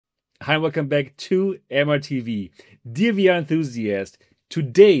Hi, and welcome back to MRTV. Dear VR enthusiast,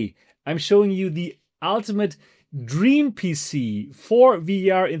 today I'm showing you the ultimate dream PC for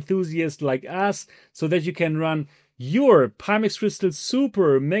VR enthusiasts like us so that you can run your Pimax Crystal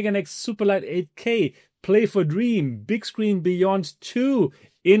Super, Meganex Superlight 8K, Play for Dream, Bigscreen Beyond 2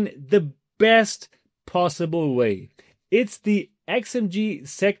 in the best possible way. It's the XMG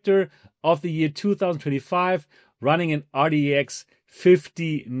Sector of the year 2025 running an RTX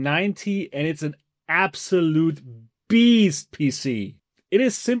 5090, and it's an absolute beast PC. It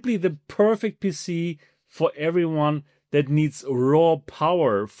is simply the perfect PC for everyone that needs raw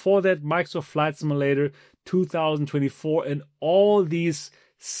power for that Microsoft Flight Simulator 2024 and all these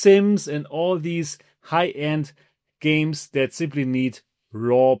sims and all these high-end games that simply need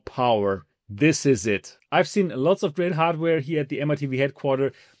raw power. This is it. I've seen lots of great hardware here at the MRTV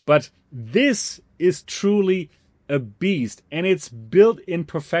headquarters, but this is truly a beast, and it's built in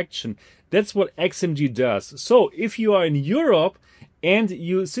perfection. That's what XMG does. So if you are in Europe and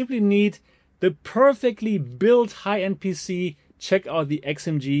you simply need the perfectly built high-end PC, check out the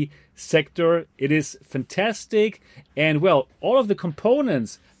XMG Sector. It is fantastic. And well, all of the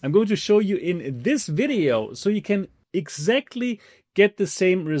components I'm going to show you in this video so you can exactly get the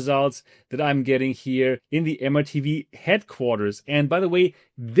same results that I'm getting here in the MRTV headquarters. And by the way,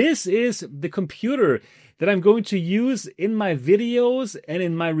 this is the computer that I'm going to use in my videos and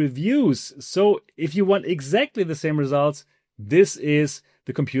in my reviews. So if you want exactly the same results, this is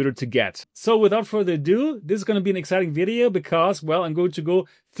the computer to get. So without further ado, this is going to be an exciting video because, well, I'm going to go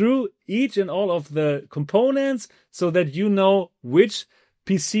through each and all of the components so that you know which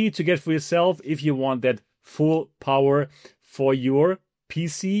PC to get for yourself if you want that full power for your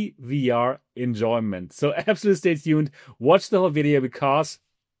PCVR enjoyment. So absolutely stay tuned, watch the whole video because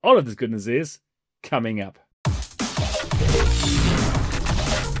all of this goodness is coming up.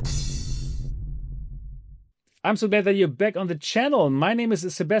 I'm so glad that you're back on the channel. My name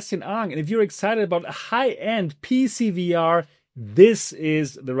is Sebastian Ang, and if you're excited about high-end PCVR, this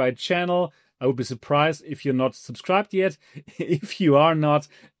is the right channel. I would be surprised if you're not subscribed yet. If you are not,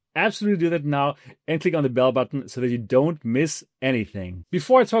 absolutely do that now and click on the bell button so that you don't miss anything.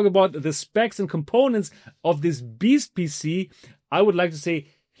 Before I talk about the specs and components of this beast PC, I would like to say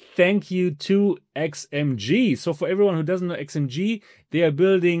thank you to XMG. So for everyone who doesn't know XMG, they are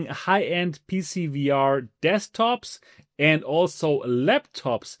building high-end PCVR desktops and also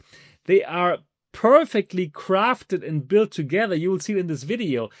laptops. They are perfectly crafted and built together. You will see it in this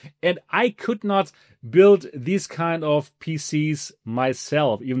video. And I could not build these kind of PCs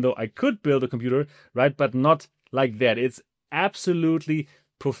myself, even though I could build a computer, right? But not like that. It's absolutely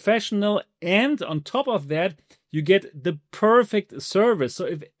professional. And on top of that, you get the perfect service. So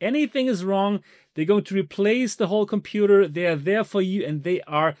if anything is wrong, they're going to replace the whole computer. They are there for you and they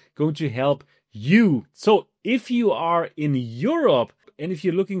are going to help you. So if you are in Europe and if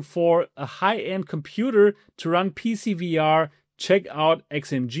you're looking for a high-end computer to run PCVR, check out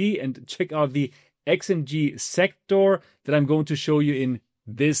XMG and check out the XMG Sector that I'm going to show you in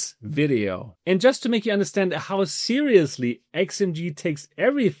this video. And just to make you understand how seriously XMG takes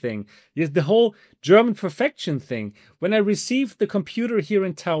everything, is the whole German perfection thing. When I received the computer here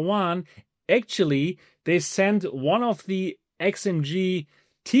in Taiwan, actually they sent one of the XMG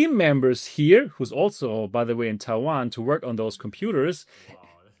team members here, who's also, by the way, in Taiwan to work on those computers,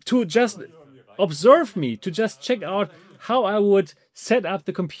 to just observe me, to just check out how I would set up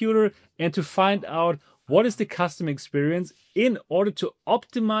the computer and to find out what is the customer experience in order to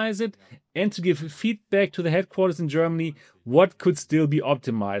optimize it and to give feedback to the headquarters in Germany what could still be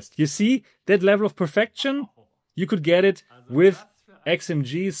optimized. You see that level of perfection? You could get it with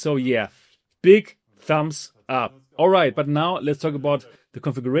XMG. So yeah, big thumbs up. All right, but now let's talk about the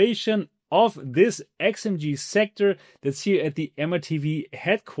configuration of this XMG Sector that's here at the MRTV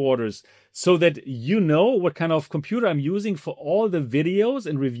headquarters so that you know what kind of computer I'm using for all the videos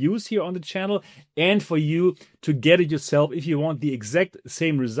and reviews here on the channel and for you to get it yourself if you want the exact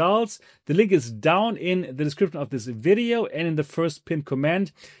same results. The link is down in the description of this video and in the first pinned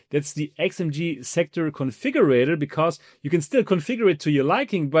comment. That's the XMG Sector configurator because you can still configure it to your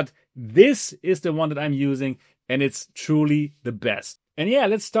liking, but this is the one that I'm using and it's truly the best. And yeah,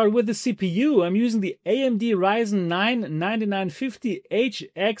 let's start with the CPU. I'm using the AMD Ryzen 9 9950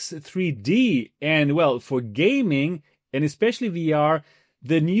 HX3D. And well, for gaming and especially VR,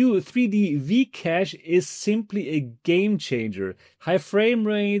 the new 3D V-Cache is simply a game changer. High frame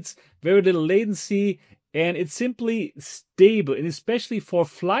rates, very little latency, and it's simply stable. And especially for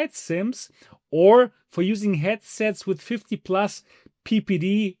flight sims or for using headsets with 50 plus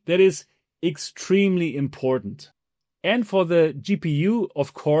PPD, that is extremely important. And for the GPU,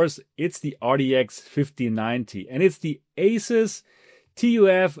 of course, it's the RTX 5090. And it's the Asus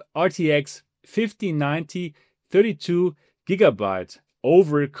TUF RTX 5090 32 gigabyte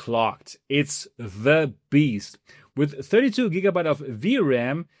overclocked. It's the beast. With 32 gigabyte of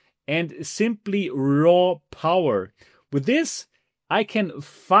VRAM and simply raw power. With this, I can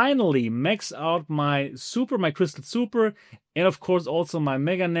finally max out my Crystal Super, and of course also my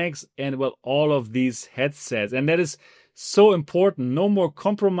Meganex, and well, all of these headsets. And that is so important. No more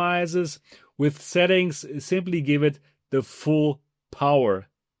compromises with settings. Simply give it the full power.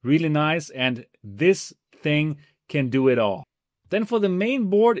 Really nice, and this thing can do it all. Then for the main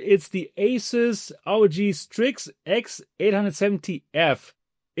board, it's the Asus ROG Strix X870F.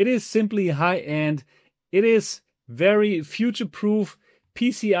 It is simply high-end. It is very future-proof,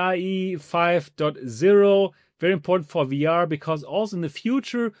 PCIe 5.0, very important for VR because also in the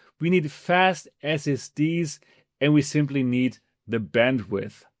future we need fast SSDs and we simply need the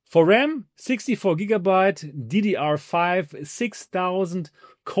bandwidth. For RAM, 64 gigabyte, DDR5 6000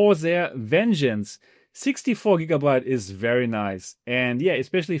 Corsair Vengeance. 64 gigabyte is very nice, and yeah,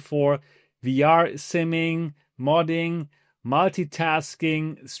 especially for VR simming, modding,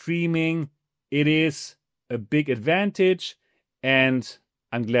 multitasking, streaming, it is a big advantage, and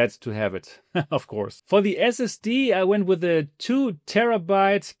I'm glad to have it, of course. For the SSD, I went with a 2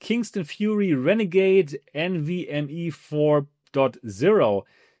 terabyte Kingston Fury Renegade NVMe 4.0.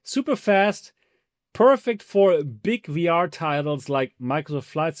 Super fast, perfect for big VR titles like Microsoft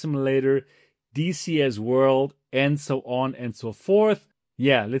Flight Simulator, DCS World, and so on and so forth.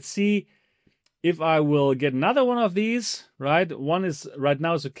 Yeah, let's see if I will get another one of these, right? One is right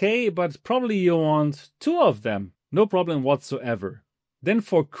now is okay, but probably you want 2 of them. No problem whatsoever. Then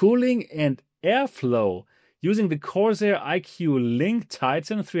for cooling and airflow, using the Corsair iQ Link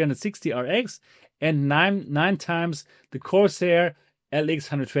Titan 360 RX and 9 times the Corsair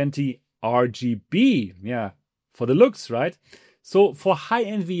LX120 RGB. Yeah, for the looks, right? So for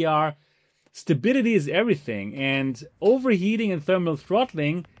high-end VR, stability is everything, and overheating and thermal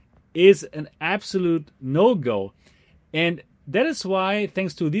throttling is an absolute no-go. And that is why,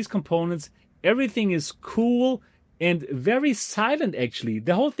 thanks to these components, everything is cool and very silent actually.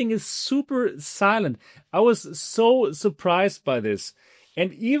 The whole thing is super silent. I was so surprised by this.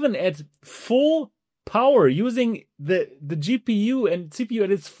 And even at full power, using the GPU and CPU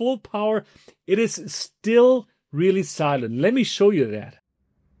at its full power, it is still really silent. Let me show you that.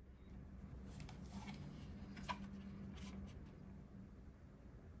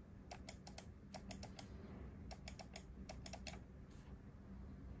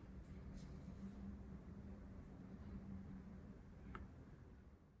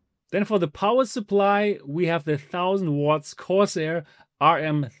 Then for the power supply, we have the 1000 watts Corsair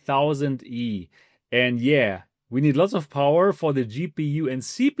RM1000E. And yeah, we need lots of power for the GPU and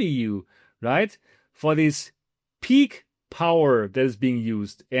CPU, right? For this peak power that is being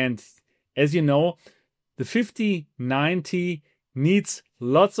used. And as you know, the 5090 needs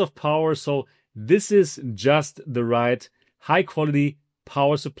lots of power. So this is just the right high quality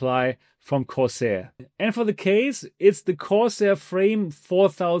power supply from Corsair. And for the case, it's the Corsair Frame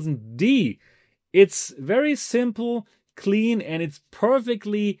 4000D. It's very simple, clean, and it's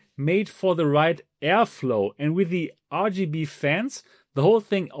perfectly made for the right airflow. And with the RGB fans, the whole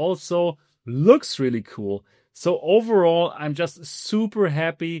thing also looks really cool. So overall, I'm just super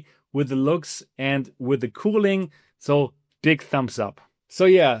happy with the looks and with the cooling. So big thumbs up. So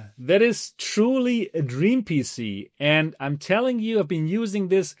yeah, that is truly a dream PC. And I'm telling you, I've been using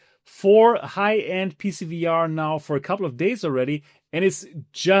this for high-end PCVR now for a couple of days already, and it's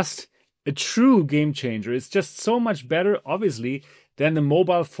just a true game changer. It's just so much better, obviously, than the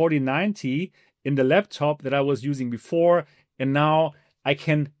mobile 4090 in the laptop that I was using before, and now I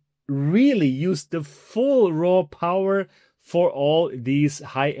can really use the full raw power for all these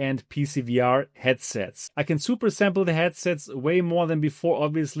high-end PCVR headsets. I can super sample the headsets way more than before,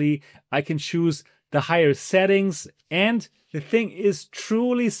 obviously. I can choose the higher settings, and the thing is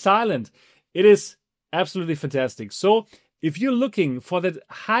truly silent. It is absolutely fantastic. So if you're looking for that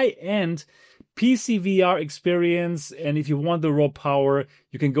high-end PCVR experience, and if you want the raw power,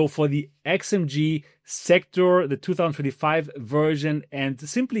 you can go for the XMG Sector, the 2025 version, and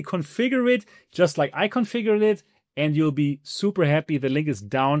simply configure it just like I configured it, and you'll be super happy. The link is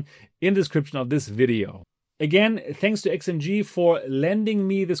down in the description of this video. Again, thanks to XMG for lending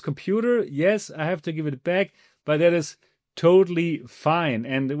me this computer. Yes, I have to give it back, but that is totally fine.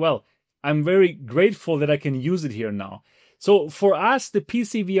 And well, I'm very grateful that I can use it here now. So for us, the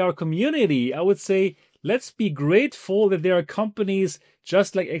PCVR community, I would say, let's be grateful that there are companies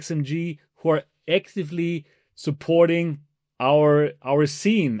just like XMG who are actively supporting our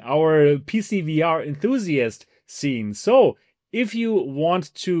scene, our PCVR enthusiast scene. So if you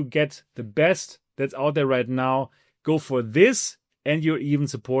want to get the best that's out there right now, go for this, and you're even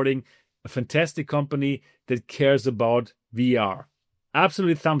supporting a fantastic company that cares about VR.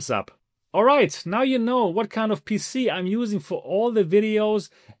 Absolutely thumbs up. All right, now you know what kind of PC I'm using for all the videos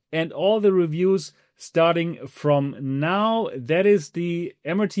and all the reviews starting from now. That is the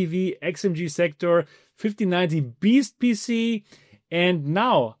MRTV XMG Sector 5090 Beast PC. And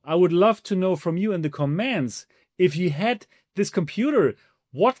now I would love to know from you in the comments, if you had this computer,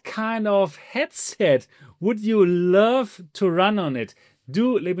 what kind of headset would you love to run on it?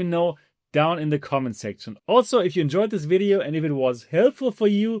 Do let me know down in the comment section. Also, if you enjoyed this video and if it was helpful for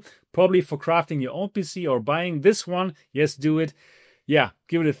you, probably for crafting your own PC or buying this one, yes, do it. Yeah,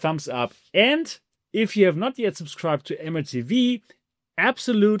 give it a thumbs up. And if you have not yet subscribed to MRTV,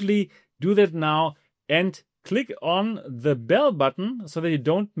 absolutely do that now and click on the bell button so that you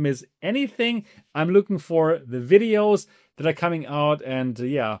don't miss anything. I'm looking for the videos that are coming out and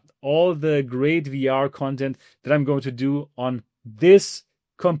yeah, all the great VR content that I'm going to do on this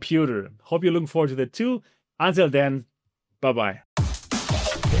computer. Hope you're looking forward to that too. Until then, bye-bye.